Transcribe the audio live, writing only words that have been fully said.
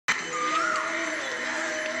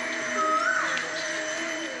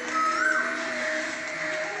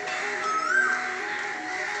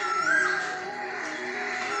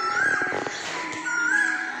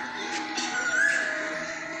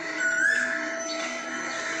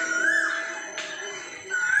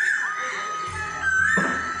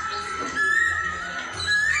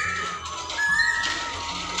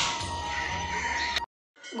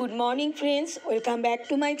Morning friends, welcome back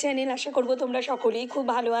to my channel. আশা করবো তোমরা সকলেই খুব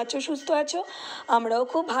ভালো আছো, সুস্থ আছো। আমরাও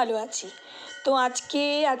খুব ভালো আছি। তো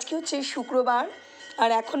আজকে হচ্ছে শুক্রবার, আর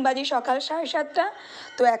এখন বাজে সকাল 7:30।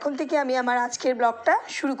 তো এখন থেকে আমি আমার আজকের ব্লগটা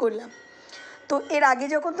শুরু করলাম। তো এর আগে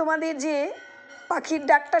যখন তোমাদের যে পাখির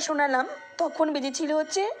ডাকটা শোনালাম, তখন বেজেছিল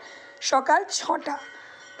হচ্ছে সকাল 6টা।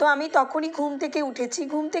 তো আমি তখনই ঘুম থেকে উঠেছি।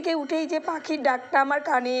 ঘুম থেকে উঠেই যে পাখির ডাকটা আমার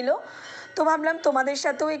কানে এলো, তো ভাবলাম তোমাদের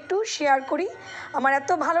সাথেও একটু শেয়ার করি। আমার এত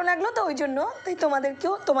ভালো লাগলো, তো ওই জন্য তাই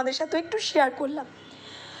তোমাদের সাথেও একটু শেয়ার করলাম।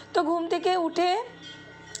 তো ঘুম থেকে উঠে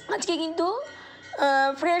আজকে কিন্তু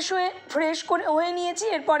ফ্রেশ হয়ে নিয়েছি।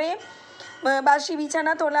 এরপরে বাসি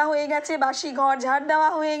বিছানা তোলা হয়ে গেছে, বাসি ঘর ঝাড় দেওয়া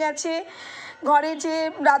হয়ে গেছে, ঘরে যে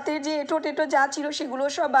রাতের যে এঁটো টেটো যা ছিল সেগুলো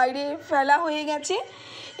সব বাইরে ফেলা হয়ে গেছে।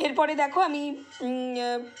 এরপরে দেখো আমি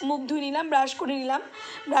মুখ ধুয়ে নিলাম,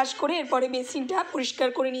 ব্রাশ করে এরপরে বেসিনটা পরিষ্কার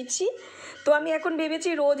করে নিচ্ছি। তো আমি এখন ভেবেছি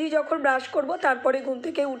রোজই যখন ব্রাশ করব, তারপরে ঘুম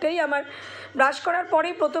থেকে উঠেই আমার ব্রাশ করার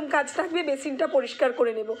পরেই প্রথম কাজ থাকবে বেসিনটা পরিষ্কার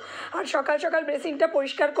করে নেব। আর সকাল সকাল বেসিনটা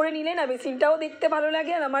পরিষ্কার করে নিলে না, বেসিনটাও দেখতে ভালো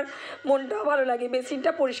লাগে আর আমার মনটাও ভালো লাগে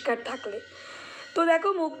বেসিনটা পরিষ্কার থাকলে। তো দেখো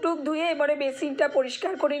মুখ টুক ধুয়ে এবারে বেসিনটা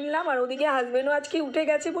পরিষ্কার করে নিলাম। আর ওদিকে হাজব্যান্ডও আজকে উঠে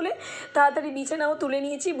গেছে বলে তাড়াতাড়ি বিছানাও তুলে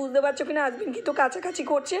নিয়েছি। বুঝতে পারছো কিনা, হাজব্যান্ড কিন্তু কাছাকাছি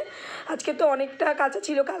করছে। আজকে তো অনেকটা কাঁচা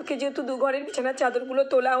ছিল, কালকে যেহেতু 2 ঘরের বিছানার চাদরগুলো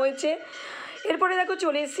তোলা হয়েছে। এরপরে দেখো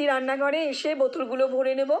চলে এসেছি রান্নাঘরে, এসে বোতলগুলো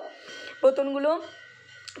ভরে নেব। বোতলগুলো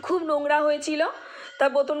খুব নোংরা হয়েছিল, তা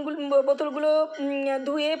বোতলগুলো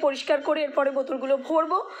ধুয়ে পরিষ্কার করে এরপরে বোতলগুলো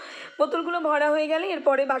ভরবো। বোতলগুলো ভরা হয়ে গেলে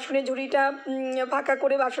এরপরে বাসনের ঝুড়িটা ফাঁকা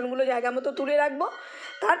করে বাসনগুলো জায়গা মতো তুলে রাখবো।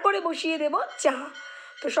 তারপরে বসিয়ে দেব চা।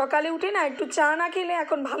 তো সকালে উঠে না একটু চা না খেলে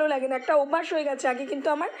এখন ভালো লাগে না, একটা অভ্যাস হয়ে গেছে। আগে কিন্তু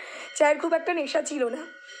আমার চায়ের খুব একটা নেশা ছিল না।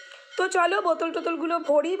 তো চলো বোতলগুলো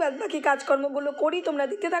ভরি, বাদ বাকি কাজকর্মগুলো করি। তোমরা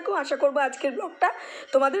দেখতে থাকো, আশা করবো আজকের ব্লগটা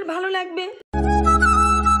তোমাদের ভালো লাগবে।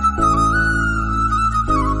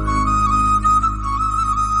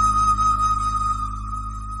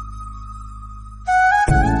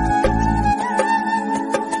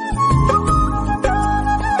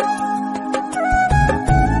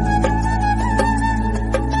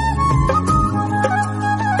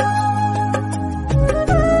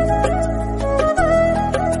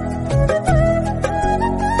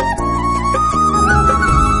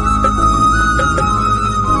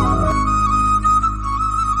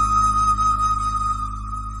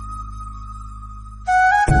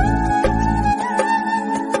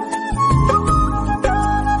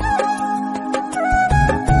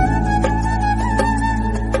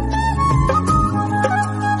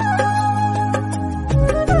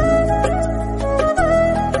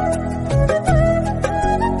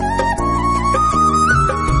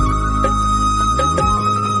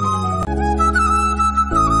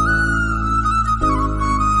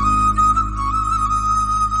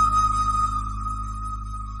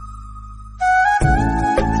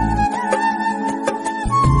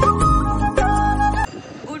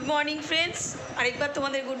 মর্নিং ফ্রেন্ডস, আরেকবার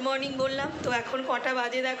তোমাদের গুড মর্নিং বললাম। তো এখন কটা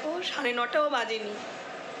বাজে দেখো, 9:30ও বাজেনি।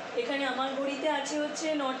 এখানে আমার ঘড়িতে আছে হচ্ছে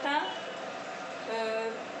 9টা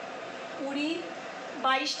 20,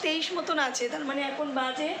 22, 23 মতন আছে। তার মানে এখন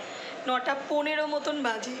বাজে 9টা 15 মতন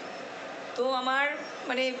বাজে। তো আমার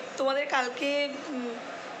মানে তোমাদের কালকে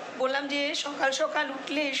বললাম যে সকাল সকাল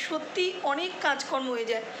উঠলে সত্যি অনেক কাজকর্ম হয়ে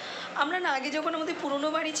যায়। আমরা না আগে যখন আমাদের পুরনো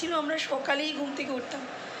বাড়ি ছিল, আমরা সকালেই ঘুম থেকে উঠতাম।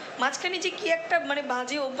 মাঝখানে যে কী একটা মানে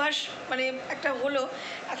বাজে অভ্যাস মানে একটা হলো,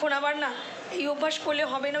 এখন আবার না এই অভ্যাস করলে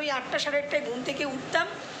হবে না। ওই 8টা 8:30টায় ঘুম থেকে উঠতাম,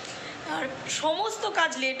 আর সমস্ত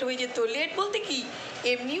কাজ লেট হয়ে যেত। লেট বলতে কি,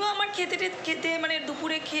 এমনিও আমার খেতে মানে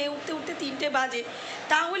দুপুরে খেয়ে উঠতে 3টে বাজে।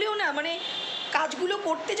 তাহলেও না মানে কাজগুলো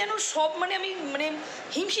করতে যেন সব মানে আমি মানে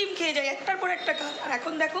হিমশিম খেয়ে যাই, একটার পর একটা কাজ। আর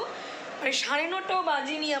এখন দেখো মানে 9:30টাও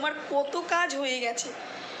বাজেনি, আমার কত কাজ হয়ে গেছে।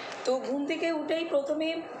 তো ঘুম থেকে উঠেই প্রথমে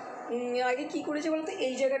আগে কি করেছে বলতে,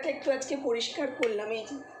 এই জায়গাটা একটু আজকে পরিষ্কার করলাম। এই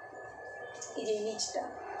যে নিচটা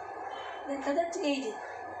দেখা যাচ্ছে,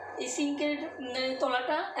 এই সিঙ্কের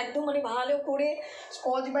তলাটা একদম মানে ভালো করে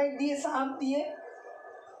স্কচ ব্রাইট দিয়ে সার্ফ দিয়ে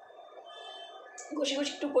ঘষে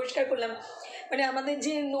একটু পরিষ্কার করলাম। মানে আমাদের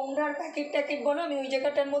যে নোংরার প্যাকেট বলো, আমি ওই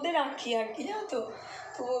জায়গাটার মধ্যে রাখি আর কি, জানো তো।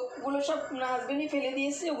 তো ওগুলো সব হাজবেন্ডই ফেলে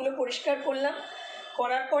দিয়েছে, ওগুলো পরিষ্কার করলাম।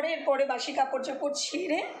 করার পরে এরপরে বাসি কাপড় চোপড়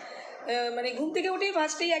ছেড়ে মানে ঘুম থেকে উঠেই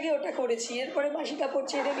ফার্স্টেই আগে ওটা করেছি। এরপরে বাসি কাপড়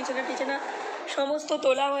ছেড়ে বিছানা সমস্ত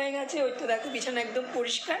তোলা হয়ে গেছে। ওই তো দেখো বিছানা একদম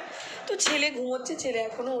পরিষ্কার। তো ছেলে ঘুমোচ্ছে, ছেলে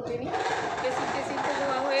এখনও ওঠেনি। বেসিনটা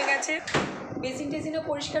ধোয়া হয়ে গেছে, বেসিনও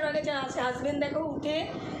পরিষ্কার হয়ে গেছে। হাজবেন্ড দেখো উঠে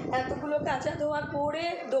এতগুলো কাঁচা ধোয়া করে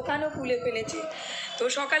দোকানও খুলে ফেলেছে। তো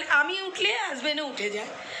সকালে আমি উঠলে হাজবেন্ডও উঠে যায়,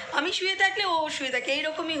 আমি শুয়ে থাকলে ও শুয়ে থাকে,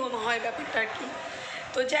 এইরকমই হয় ব্যাপারটা আর কি।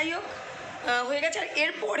 তো যাই হোক, হয়ে গেছে। আর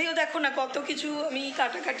এরপরেও দেখো না কত কিছু আমি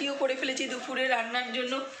কাটাকাটিও করে ফেলেছি দুপুরে রান্নার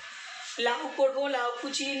জন্য। লাউ করবো, লাউ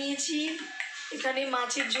কুচিয়ে নিয়েছি, এখানে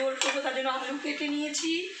মাছের ঝোল করবো তার জন্য আলু কেটে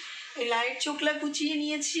নিয়েছি, লাউয়ের চোখলা কুচিয়ে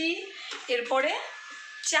নিয়েছি, এরপরে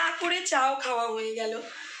চা করে চাও খাওয়া হয়ে গেল।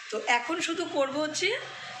 তো এখন শুধু করবো হচ্ছে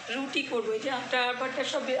রুটি করবো। এই যে আটা ফাটা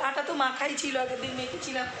সব আটা তো মাখাই ছিল, আগের দিন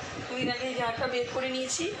মেখেছিলাম, দুদিন আগে এই যে আটা বের করে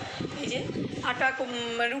নিয়েছি, এই যে আটা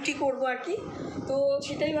রুটি করবো আর কি। তো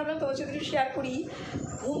সেটাই ভাবলাম তোমার সাথে একটু শেয়ার করি।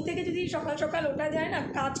 ঘুম থেকে যদি সকাল সকাল ওঠা যায় না,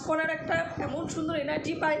 কাজ করার একটা এমন সুন্দর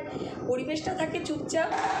এনার্জি পায়, পরিবেশটা থাকে চুপচাপ,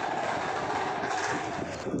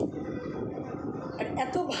 আর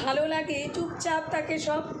এত ভালো লাগে, চুপচাপ থাকে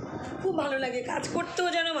সব, খুব ভালো লাগে, কাজ করতেও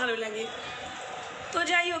যেন ভালো লাগে। তো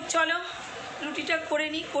যাই হোক, চলো রুটিটা করে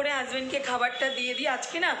নিই, করে হাজব্যান্ডকে খাবারটা দিয়ে দিই।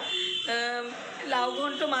 আজকে না লাউ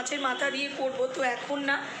ঘন্ট মাছের মাথা দিয়ে করবো, তো এখন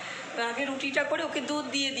না, আগে রুটিটা করে ওকে দুধ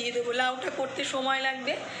দিয়ে দেবো, লাউটা করতে সময়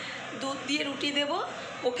লাগবে, দুধ দিয়ে রুটি দেবো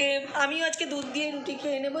ওকে। আমিও আজকে দুধ দিয়ে রুটি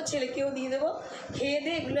খেয়ে নেবো, ছেলেকেও দিয়ে দেবো, খেয়ে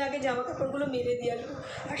দিয়ে এগুলো আগে জামা কাপড়গুলো মেলে দিয়ে আসবো।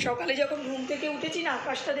 আর সকালে যখন ঘুম থেকে উঠেছি না,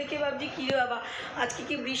 আকাশটা দেখে ভাবছি কী রে বাবা, আজকে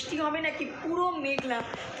কি বৃষ্টি হবে নাকি, পুরো মেঘলা।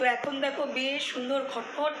 তো এখন দেখো বেশ সুন্দর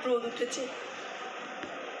খটখট রোদ উঠেছে।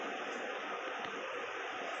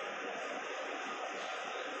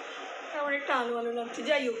 আমার একটা আলো আলো লাগছে।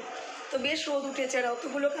 যাই হোক, তো বেশ রোদ উঠেছে। আর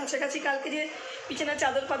অতগুলো কাছাকাছি কালকে যে বিছানা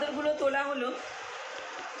চাদর পাদরগুলো তোলা হলো,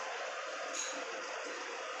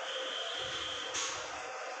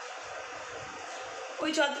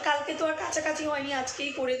 ওই কালকে তো আর কাছাকাছি হয়নি,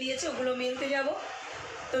 আজকেই করে দিয়েছে, ওগুলো মেলতে যাব।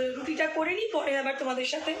 তো রুটিটা করে নিই, পরে আবার তোমাদের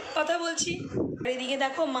সাথে কথা বলছি। এদিকে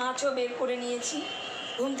দেখো মাছও বের করে নিয়েছি,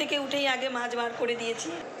 ঘুম থেকে উঠেই আগে মাছ বার করে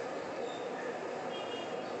দিয়েছি।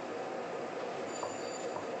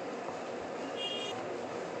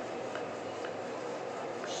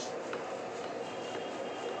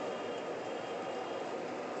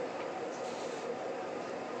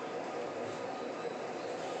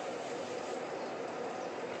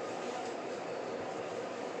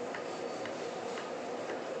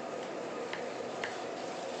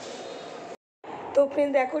 তো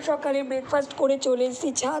ফ্রেন্ড দেখো, সকালে ব্রেকফাস্ট করে চলে এসেছি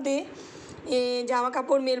ছাদে, জামা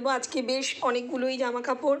কাপড় মেলবো। আজকে বেশ অনেকগুলোই জামা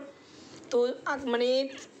কাপড়। তো মানে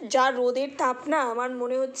যা রোদের তাপ না, আমার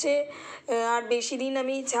মনে হচ্ছে আর বেশি দিন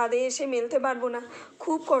আমি ছাদে এসে মেলতে পারবো না,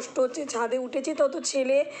 খুব কষ্ট হচ্ছে। ছাদে উঠেছি তো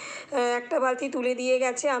ছেলে একটা বালতি তুলে দিয়ে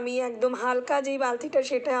গেছে, আমি একদম হালকা যেই বালতিটা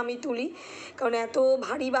সেটা আমি তুলি, কারণ এত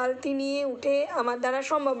ভারী বালতি নিয়ে উঠে আমার দ্বারা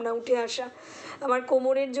সম্ভব না উঠে আসা। আমার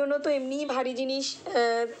কোমরের জন্য তো এমনিই ভারী জিনিস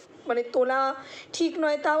মানে তোলা ঠিক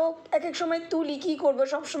নয়, তাও এক এক সময় তুলি, কী করবো,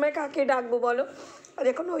 সবসময় কাকে ডাকবো বলো। আর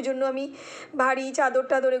এখন ওই জন্য আমি ভারী চাদর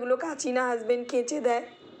টাদর এগুলো কাচি না, হাজব্যান্ড কেচে দেয়।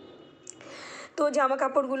 তো জামা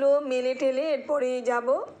কাপড়গুলো মেলে টেলে এরপরে যাব,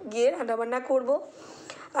 গিয়ে রান্নাবান্না করবো।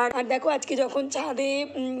 আর দেখো আজকে যখন ছাদে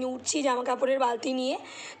উঠছি জামা কাপড়ের বালতি নিয়ে,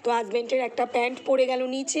 তো হাজব্যান্ডের একটা প্যান্ট পড়ে গেল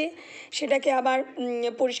নিচে, সেটাকে আবার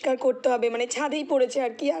পরিষ্কার করতে হবে, মানে ছাদেই পড়েছে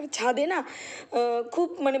আর কি। আর ছাদে না খুব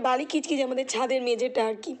মানে বালি কিচকিচ আমাদের ছাদের মেঝেটা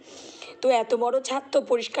আর কি, তো এত বড় ছাদ তো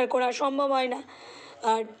পরিষ্কার করা সম্ভব হয় না।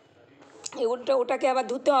 আর ওটাকে আবার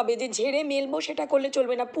ধুতে হবে, যে ঝেড়ে মেলবো সেটা করলে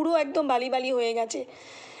চলবে না, পুরো একদম বালি বালি হয়ে গেছে।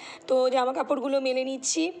 তো জামা কাপড়গুলো মেলে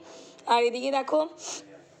নিচ্ছি। আর এদিকে দেখো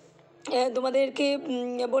তোমাদেরকে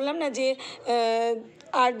বললাম না যে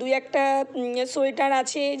আর দুই একটা সোয়েটার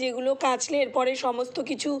আছে যেগুলো কাচলে এরপরে সমস্ত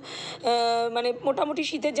কিছু মানে মোটামুটি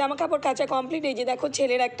শীতের জামা কাপড় কাচা কমপ্লিট। এই যে দেখো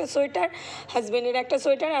ছেলের একটা সোয়েটার, হাজব্যান্ডের একটা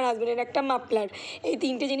সোয়েটার আর হাজব্যান্ডের একটা মাফলার, এই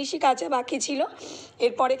তিনটে জিনিসই কাচা বাকি ছিল।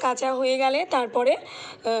 এরপরে কাচা হয়ে গেলে তারপরে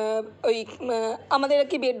ওই আমাদের আর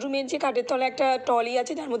কি বেডরুমের যে কাঠের তলায় একটা ট্রলি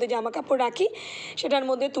আছে যার মধ্যে জামা কাপড় রাখি, সেটার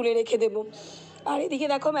মধ্যে তুলে রেখে দেবো। আর এদিকে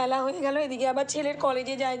দেখো মেলা হয়ে গেল, এদিকে আবার ছেলের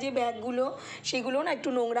কলেজে যায় যে ব্যাগগুলো, সেগুলো না একটু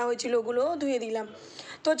নোংরা হয়েছিল, ওগুলো ধুয়ে দিলাম।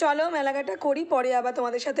 তো চলো মেলাঘাটা করি, পরে আবার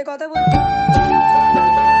তোমাদের সাথে কথা বলছি।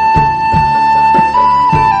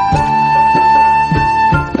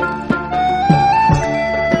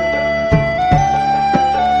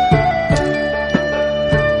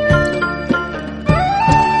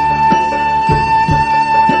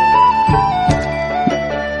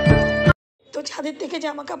 ছাদের থেকে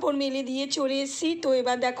জামা কাপড় মেলে দিয়ে চলে এসেছি। তো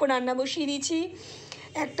এবার দেখো রান্না বসিয়ে দিয়েছি,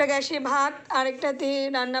 একটা গ্যাসে ভাত আর একটাতে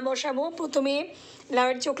রান্না বসাবো। প্রথমে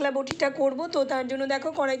লাউয়ের চোখলা বটিটা করব, তো তার জন্য দেখো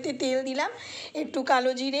কড়াইতে তেল দিলাম, একটু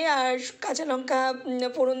কালো জিরে আর কাঁচা লঙ্কা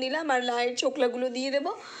ফোড়ন দিলাম, আর লাউয়ের চোখলাগুলো দিয়ে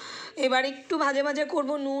দেবো। এবার একটু ভাজা ভাজা করব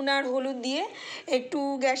নুন আর হলুদ দিয়ে, একটু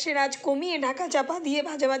গ্যাসের আঁচ কমিয়ে ঢাকা চাপা দিয়ে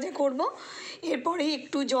ভাজা ভাজা করব। এরপরে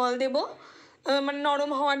একটু জল দেব মানে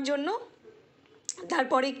নরম হওয়ার জন্য,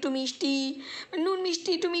 তারপরে একটু মিষ্টি, নুন মিষ্টি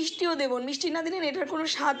একটু মিষ্টিও দেবো, মিষ্টি না দিলে এটার কোনো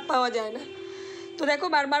স্বাদ পাওয়া যায় না। তো দেখো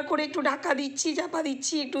বারবার করে একটু ঢাকা দিচ্ছি, চাপা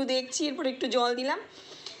দিচ্ছি, একটু দেখছি, এরপরে একটু জল দিলাম।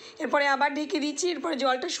 এরপরে আবার ঢেকে দিচ্ছি। এরপরে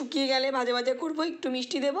জলটা শুকিয়ে গেলে ভাজা ভাজা করবো, একটু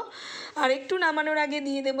মিষ্টি দেবো, আর একটু নামানোর আগে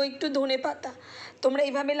দিয়ে দেবো একটু ধনে পাতা। তোমরা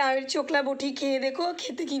এইভাবে লাউয়ের চোখলা বটি খেয়ে দেখো,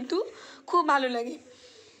 খেতে কিন্তু খুব ভালো লাগে।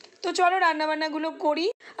 তো চলো রান্নাবান্নাগুলো করি,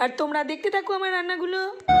 আর তোমরা দেখতে থাকো আমার রান্নাগুলো।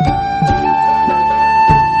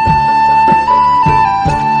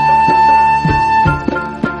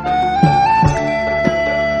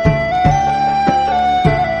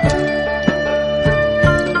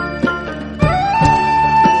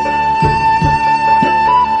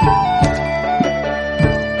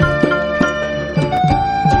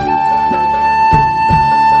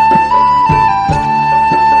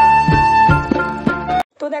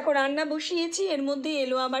 দেখো রান্না বসিয়েছি, এর মধ্যে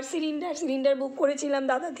এলো আবার সিলিন্ডার বুক করেছিলাম,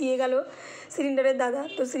 দাদা দিয়ে গেল, সিলিন্ডারের দাদা।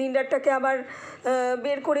 তো সিলিন্ডারটাকে আবার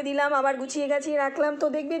বের করে দিলাম, আবার গুছিয়ে গাছিয়ে রাখলাম। তো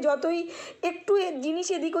দেখবে যতই একটু জিনিস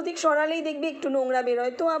এদিক ওদিক সরালেই দেখবে একটু নোংরা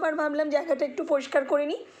বেরোয়। তো আবার ভাবলাম জায়গাটা একটু পরিষ্কার করে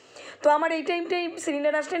নিই। তো আমার এই টাইমটাই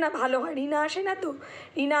সিলিন্ডার আসলে না ভালো হয়, রিনা আসে না, তো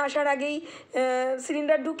রিনা আসার আগেই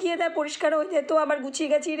সিলিন্ডার ঢুকিয়ে দেয়, পরিষ্কার হয়ে যায়। তো আবার গুছিয়ে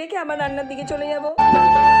গাছিয়ে রেখে আবার রান্নার দিকে চলে যাব।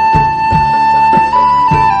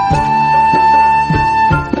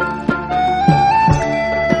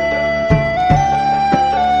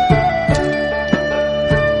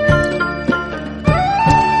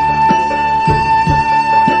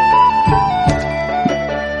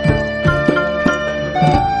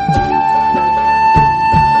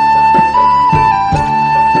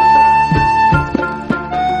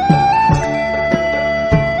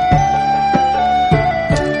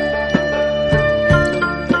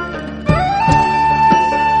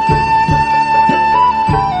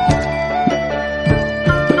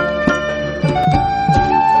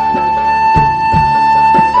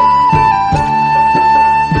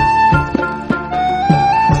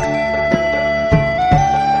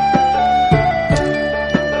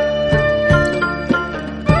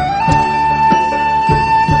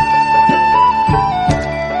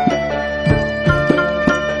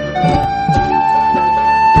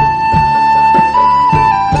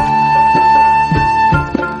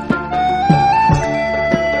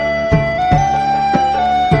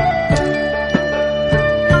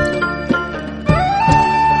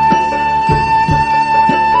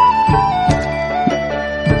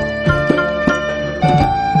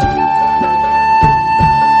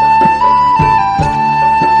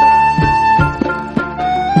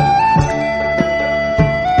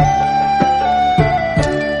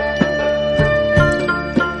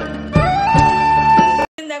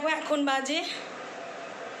 বাজে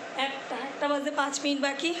একটা বাজে 5 মিনিট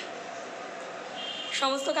বাকি,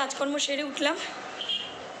 সমস্ত কাজকর্ম সেরে উঠলাম।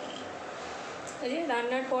 এই যে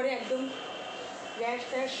রান্নার পরে একদম গ্যাস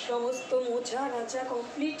ট্যাস সমস্ত মোছা ঘাঁচা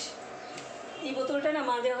কমপ্লিট। এই বোতলটা না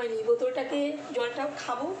মাজা হয়নি, এই বোতলটাকে জলটা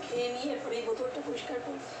খাবো, খেয়ে নিয়ে এরপরে এই বোতলটা পরিষ্কার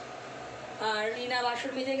করবো। আর রিনা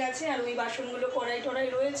বাসন মেজে গেছে, আর ওই বাসনগুলো কড়াই টড়াই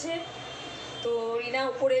রয়েছে। তো রিনা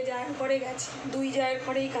ওপরে জায়ের ঘরে গেছে, 2 জায়ের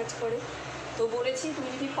ঘরেই কাজ করে। তো বলেছি তুমি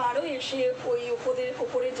যদি পারো এসে ওই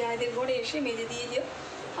ওপরে জায়েদের ঘরে এসে মেজে দিয়ে যাও,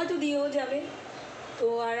 হয়তো দিয়েও যাবে। তো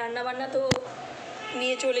আর রান্নাবান্না তো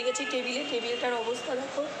নিয়ে চলে গেছি টেবিলটার অবস্থা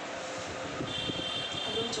দেখো,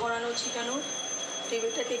 একদম ছড়ানো ছিটানো।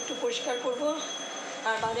 টেবিলটাকে একটু পরিষ্কার করব।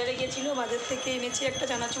 আর বাজারে গেছিলো, বাজার থেকে এনেছে একটা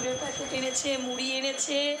চানাচুরের প্যাকেট এনেছে, মুড়ি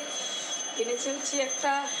এনেছে হচ্ছে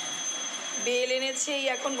একটা বেল এনেছে। এই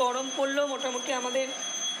এখন গরম পড়লো, মোটামুটি আমাদের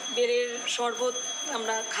বেলের শরবত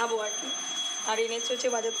আমরা খাবো আর কি। আর এনেছে হচ্ছে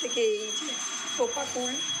বাজার থেকে এই যে টোপা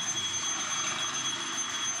কুল।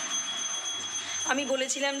 আমি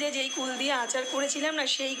বলেছিলাম যে যেই কুল দিয়ে আচার করেছিলাম না,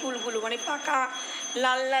 সেই কুলগুলো মানে পাকা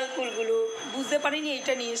লাল লাল কুলগুলো, বুঝতে পারিনি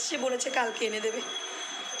এইটা নিয়ে এসছে, বলেছে কালকে এনে দেবে।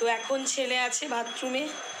 তো এখন ছেলে আছে বাথরুমে,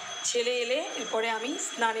 ছেলে এলে এরপরে আমি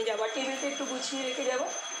স্নানে যাবো। টেবিলটা একটু গুছিয়ে রেখে যাব,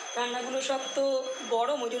 রান্নাগুলো সব তো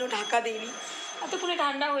গরম, ওই জন্য ঢাকা দিইনি। এতক্ষণে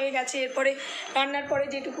ঠান্ডা হয়ে গেছে। এরপরে রান্নার পরে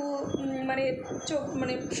যেটুকু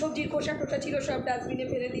মানে সবজির খোসা টোসা ছিল সব ডাস্টবিনে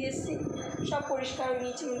ফেলে দিয়ে এসেছি, সব পরিষ্কার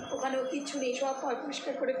নিচে ওখানেও কিচ্ছু নেই, সব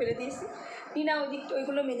পরিষ্কার করে ফেলে দিয়েছি। টিনা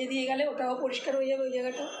ওইগুলো মেজে দিয়ে গেলে ওটাও পরিষ্কার হয়ে যাবে ওই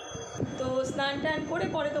জায়গাটা। তো স্নান টান করে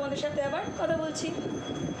পরে তোমাদের সাথে আবার কথা বলছি।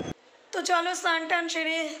 তো চলো স্নান টান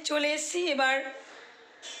সেরে চলে এসেছি, এবার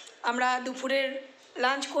আমরা দুপুরের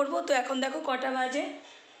লাঞ্চ করব। তো এখন দেখো কটা বাজে,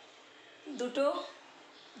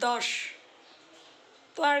 2:10।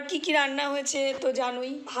 তো আর কি কি রান্না হয়েছে তো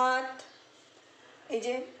জানোই, ভাত, এই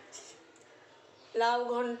যে লাউ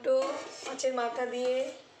ঘন্ট মাছের মাথা দিয়ে,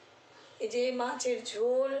 এই যে মাছের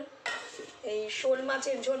ঝোল, এই শোল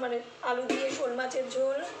মাছের ঝোল মানে আলু দিয়ে শোল মাছের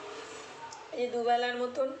ঝোল, এই যে 2 বেলার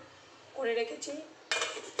মতন করে রেখেছি।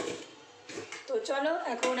 তো চলো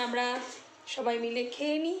এখন আমরা সবাই মিলে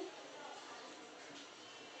খেয়ে নিই।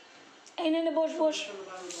 এই নে বস বস,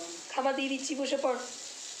 খাবার দিয়ে দিচ্ছি, বসে পড়।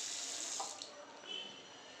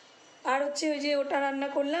 আর হচ্ছে ওই যে ওটা রান্না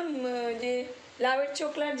করলাম, যে লাউয়ের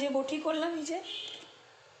চোকলার যে বটি করলাম, এই যে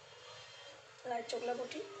লাউয়ের চোকলা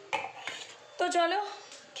বটি। তো চলো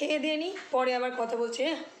খেয়ে দিয়ে নিই, পরে আবার কথা বলছি।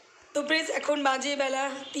 হ্যাঁ, তো প্লিজ এখন বাজে বেলা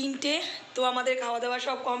 3টে। তো আমাদের খাওয়া দাওয়া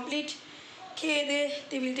সব কমপ্লিট, খেয়ে দিয়ে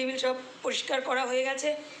টেবিল সব পরিষ্কার করা হয়ে গেছে।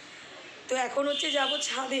 তো এখন হচ্ছে যাব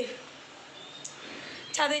ছাদে।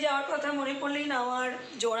 ছাদে যাওয়ার কথা মনে পড়লেই না আমার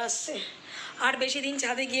জ্বর আসছে। আর বেশি দিন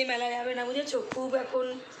ছাদে গিয়ে মেলা যাবে না, বুঝেছো? খুব এখন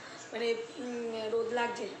মানে রোদ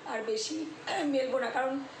লাগছে, আর বেশি মেলবো না,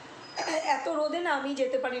 কারণ এত রোদে না আমি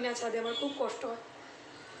যেতে পারি না ছাদে, আমার খুব কষ্ট হয়।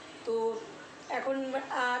 তো এখন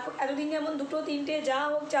এতদিন যেমন 2-3টে যা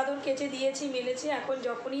হোক চাদর কেচে দিয়েছি, মেলেছি, এখন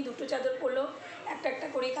যখনই 2টো চাদর পরলো একটা একটা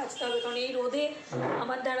করে কাচতে হবে, কারণ এই রোদে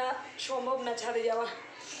আমার দ্বারা সম্ভব না ছাদে যাওয়া।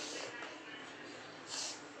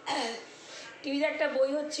 টিভিতে একটা বই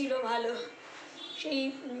হচ্ছিল ভালো, সেই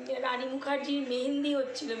রানী মুখার্জির মেহেন্দি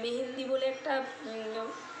হচ্ছিল, মেহেন্দি বলে একটা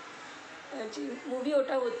মুভি,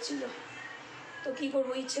 ওটা হচ্ছিল। তো কী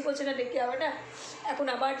করবো, ইচ্ছে করছে না দেখতে যাওয়াটা। এখন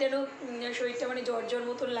আবার যেন শরীরটা মানে জ্বর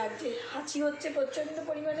মতন লাগছে, হাঁচি হচ্ছে প্রচণ্ড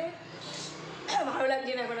পরিমাণে, ভালো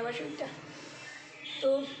লাগছে না এখন আবার শরীরটা। তো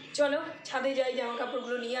চলো ছাদে যাই, জামা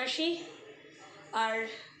কাপড়গুলো নিয়ে আসি। আর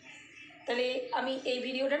তাহলে আমি এই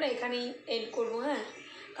ভিডিওটা না এখানেই এন্ড করবো। হ্যাঁ,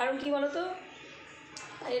 কারণ কি বলো তো,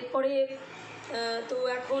 এরপরে তো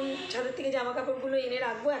এখন ছাদের থেকে জামা কাপড়গুলো এনে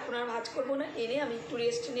রাখবো, এখন আর ভাঁজ করবো না, এনে আমি একটু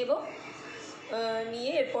রেস্ট নেব,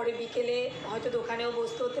 নিয়ে এরপরে বিকেলে হয়তো দোকানেও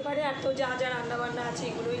বসতে হতে পারে। আর তো যা যা রান্নাবান্না আছে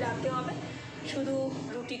এগুলোই রাখতে হবে, শুধু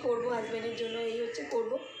রুটি করব হাজব্যান্ডের জন্য, এই হচ্ছে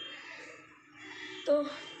করব। তো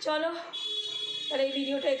চলো তাহলে এই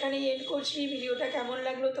ভিডিওটা এখানেই এন্ড করছি। ভিডিওটা কেমন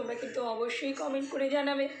লাগলো তোমরা কিন্তু অবশ্যই কমেন্ট করে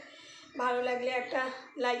জানাবে, ভালো লাগলে একটা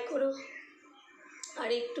লাইক করো, আর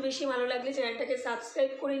একটু বেশি ভালো লাগলে চ্যানেলটাকে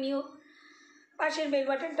সাবস্ক্রাইব করে নিও, পাশের বেল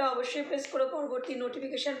বাটনটা অবশ্যই প্রেস করো পরবর্তী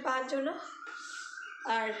নোটিফিকেশান পাওয়ার জন্য।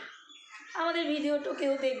 আর আমাদের ভিডিও তো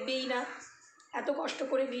কেউ দেখবেই না, এত কষ্ট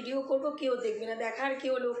করে ভিডিও করব, কেউ দেখবে না, দেখার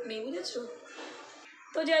কেউ লোক নেই, বুঝেছো?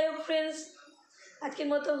 তো যাই হোক ফ্রেন্ডস, আজকের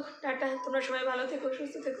মতো টাটা, তোমরা সবাই ভালো থেকো,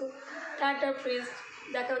 সুস্থ থেকো, টাটা ফ্রেন্ডস,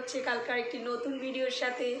 দেখা হচ্ছে কালকার একটি নতুন ভিডিওর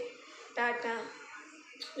সাথে। Tata,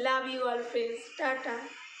 love you all friends, tata.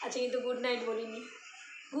 আজকে কিন্তু গুড নাইট বলিনি,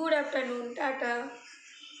 গুড আফটারনুন, টাটা।